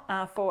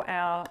now for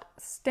our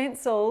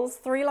stencils.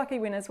 3 lucky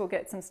winners will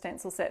get some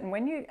stencil set. And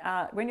when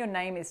your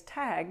name is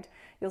tagged,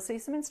 you'll see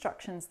some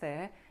instructions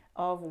there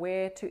of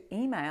where to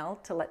email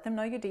to let them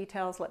know your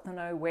details, let them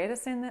know where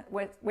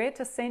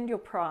to send your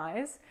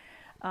prize.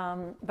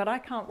 But I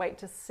can't wait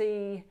to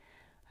see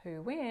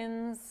who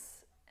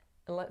wins.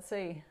 Let's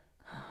see.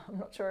 I'm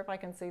not sure if I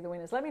can see the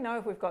winners. Let me know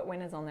if we've got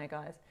winners on there,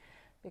 guys,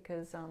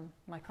 because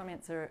my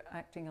comments are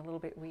acting a little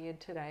bit weird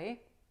today.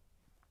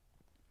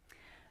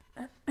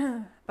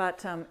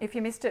 But if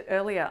you missed it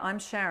earlier, I'm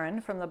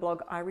Sharon from the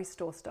blog I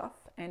Restore Stuff.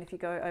 And if you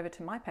go over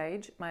to my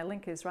page, my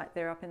link is right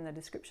there up in the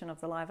description of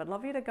the live. I'd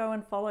love you to go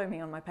and follow me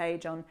on my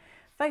page on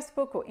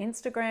Facebook or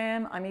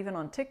Instagram. I'm even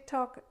on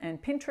TikTok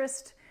and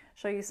Pinterest.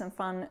 Show you some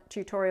fun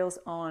tutorials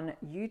on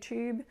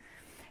YouTube.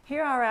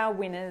 Here are our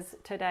winners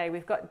today.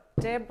 We've got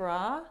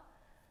Deborah,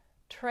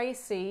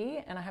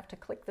 Tracy, and I have to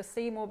click the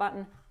See More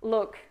button.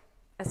 Look,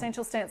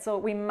 Essential Stencil,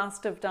 we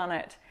must have done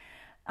it.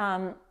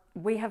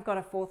 We have got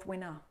a 4th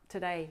winner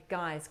today,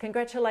 guys.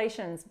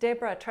 Congratulations,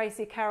 Deborah,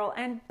 Tracy, Carol,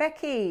 and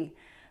Becky.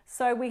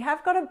 So we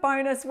have got a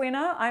bonus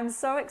winner. I'm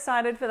so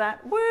excited for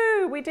that.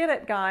 Woo, we did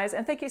it, guys.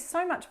 And thank you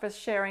so much for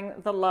sharing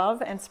the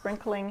love and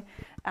sprinkling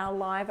our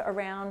live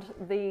around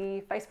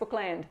the Facebook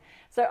land.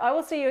 So I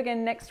will see you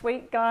again next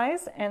week,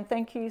 guys. And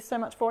thank you so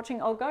much for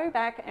watching. I'll go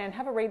back and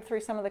have a read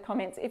through some of the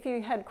comments. If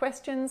you had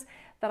questions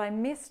that I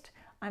missed,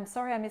 I'm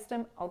sorry I missed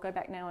them. I'll go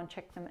back now and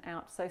check them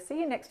out. So see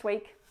you next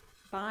week.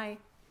 Bye.